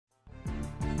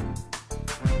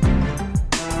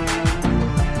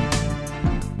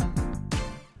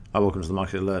Hi, welcome to the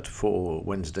Market Alert for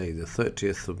Wednesday the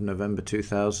 30th of November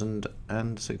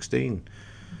 2016.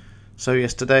 So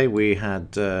yesterday we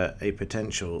had a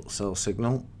potential sell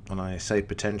signal, and I say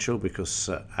potential because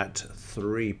at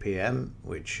 3 p.m,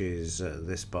 which is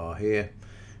this bar here,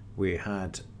 we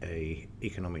had a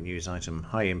economic news item,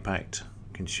 high impact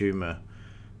consumer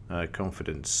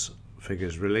confidence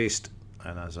figures released,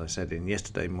 and as I said in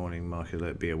yesterday morning Market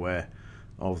Alert, be aware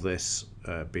of this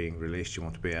being released. You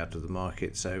want to be out of the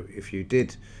market. So if you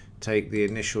did take the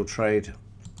initial trade,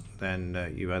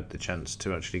 then you had the chance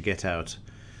to actually get out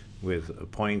with a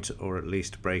point or at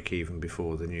least break even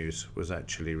before the news was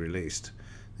actually released.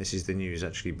 This is the news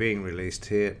actually being released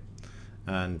here,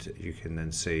 and you can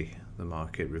then see the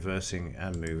market reversing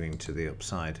and moving to the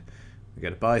upside. We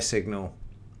get a buy signal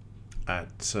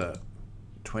at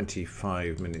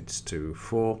 25 minutes to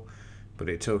 4, but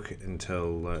it took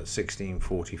until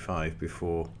 16:45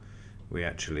 before we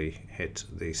actually hit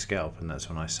the scalp, and that's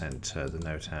when I sent the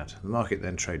note out. The market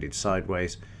then traded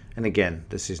sideways, and again,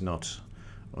 this is not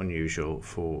unusual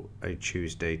for a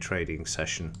Tuesday trading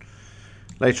session.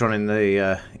 Later on in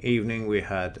the evening, we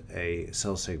had a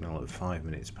sell signal at 5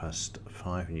 minutes past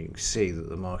 5, and you can see that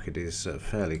the market is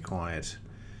fairly quiet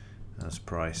as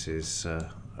prices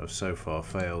have so far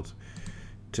failed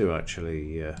to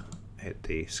actually hit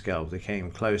the scalp. They came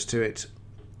close to it,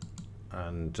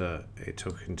 and it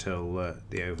took until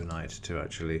the overnight to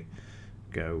actually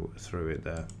go through it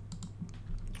there.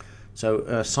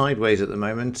 So sideways at the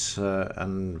moment,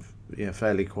 and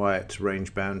fairly quiet,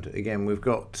 range bound. Again, we've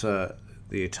got the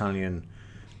Italian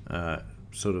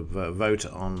sort of vote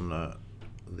on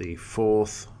the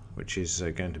 4th, which is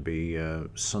going to be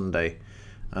Sunday,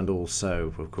 and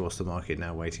also of course the market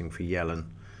now waiting for Yellen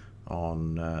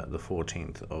on the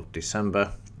 14th of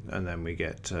December, and then we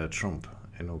get Trump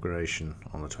inauguration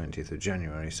on the 20th of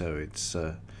January. So it's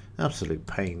absolute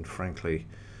pain, frankly.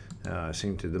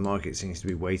 The market seems to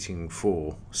be waiting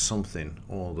for something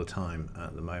all the time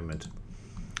at the moment.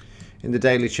 In the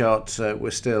daily chart,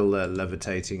 we're still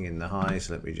levitating in the highs.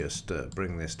 Let me just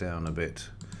bring this down a bit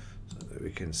so that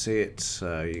we can see it.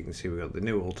 You can see we've got the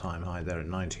new all-time high there at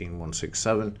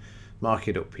 19,167.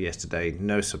 Market up yesterday,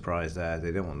 no surprise there.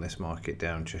 They don't want this market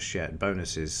down just yet.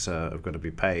 Bonuses have got to be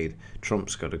paid.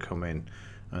 Trump's got to come in,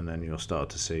 and then you'll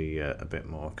start to see a bit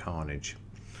more carnage.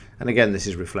 And again, this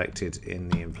is reflected in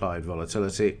the implied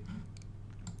volatility.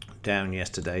 Down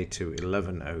yesterday to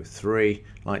 1103.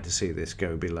 Like to see this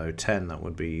go below 10. That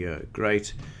would be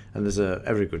great. And there's a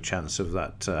every good chance of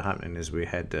that happening as we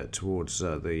head towards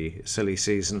the silly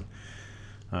season,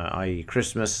 i.e.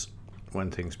 Christmas. When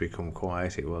things become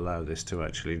quiet, it will allow this to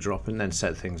actually drop and then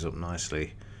set things up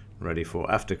nicely, ready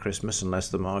for after Christmas, unless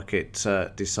the market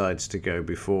decides to go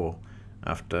before,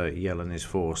 after Yellen is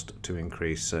forced to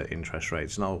increase interest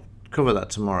rates. And I'll cover that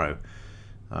tomorrow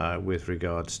with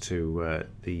regards to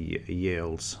the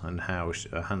yields and how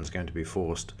a hand's going to be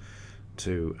forced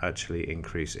to actually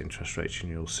increase interest rates, and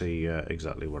you'll see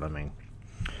exactly what I mean.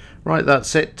 Right,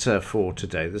 that's it for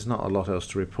today. There's not a lot else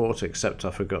to report, except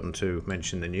I've forgotten to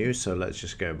mention the news, so let's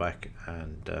just go back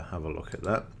and have a look at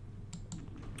that.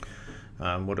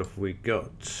 What have we got?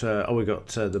 We got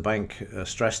the bank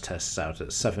stress tests out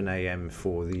at 7 a.m.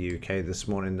 for the UK this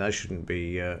morning. That shouldn't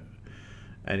be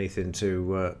anything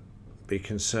to be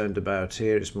concerned about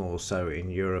here. It's more so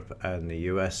in Europe and the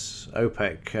US.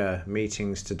 OPEC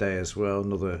meetings today as well,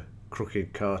 another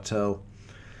crooked cartel.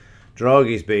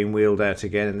 Draghi's being wheeled out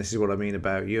again, and this is what I mean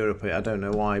about Europe. I don't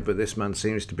know why, but this man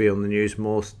seems to be on the news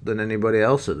more than anybody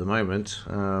else at the moment.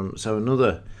 So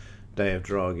another day of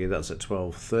Draghi, that's at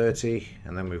 12:30,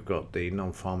 and then we've got the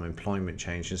non-farm employment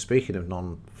change. And speaking of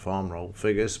non-farm roll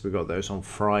figures, we've got those on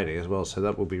Friday as well, so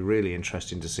that will be really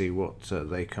interesting to see what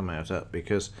they come out at,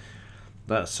 because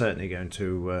that's certainly going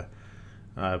to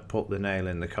put the nail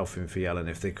in the coffin for Yellen.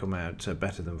 If they come out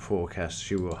better than forecast,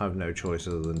 she will have no choice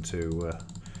other than to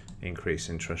increase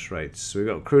interest rates. So we've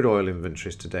got crude oil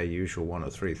inventories today, usual one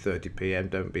at 3:30 p.m.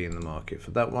 Don't be in the market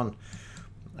for that one.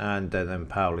 And then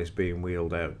Powell is being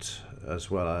wheeled out,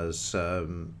 as well as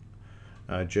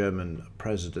German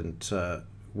President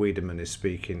Wiedemann is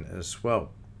speaking as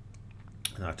well.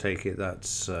 And I take it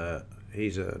that's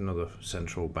he's another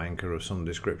central banker of some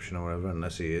description or whatever,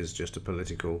 unless he is just a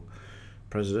political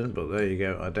president. But there you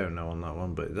go. I don't know on that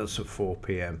one, but that's at 4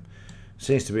 p.m.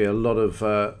 Seems to be a lot of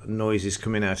noises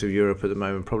coming out of Europe at the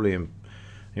moment, probably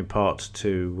in part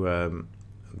to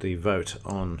the vote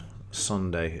on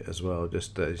Sunday as well.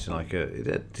 Just it's like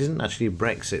it isn't actually a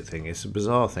Brexit thing. It's a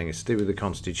bizarre thing. It's to do with the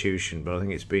Constitution, but I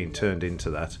think it's being turned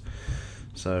into that.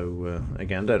 So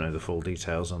again, don't know the full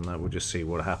details on that. We'll just see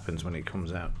what happens when it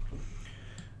comes out.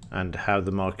 and how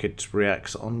the market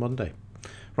reacts on Monday.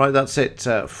 Right, that's it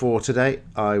for today.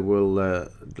 I will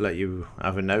let you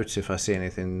have a note if I see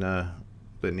anything that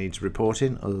needs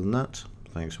reporting. Other than that,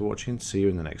 thanks for watching. See you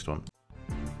in the next one.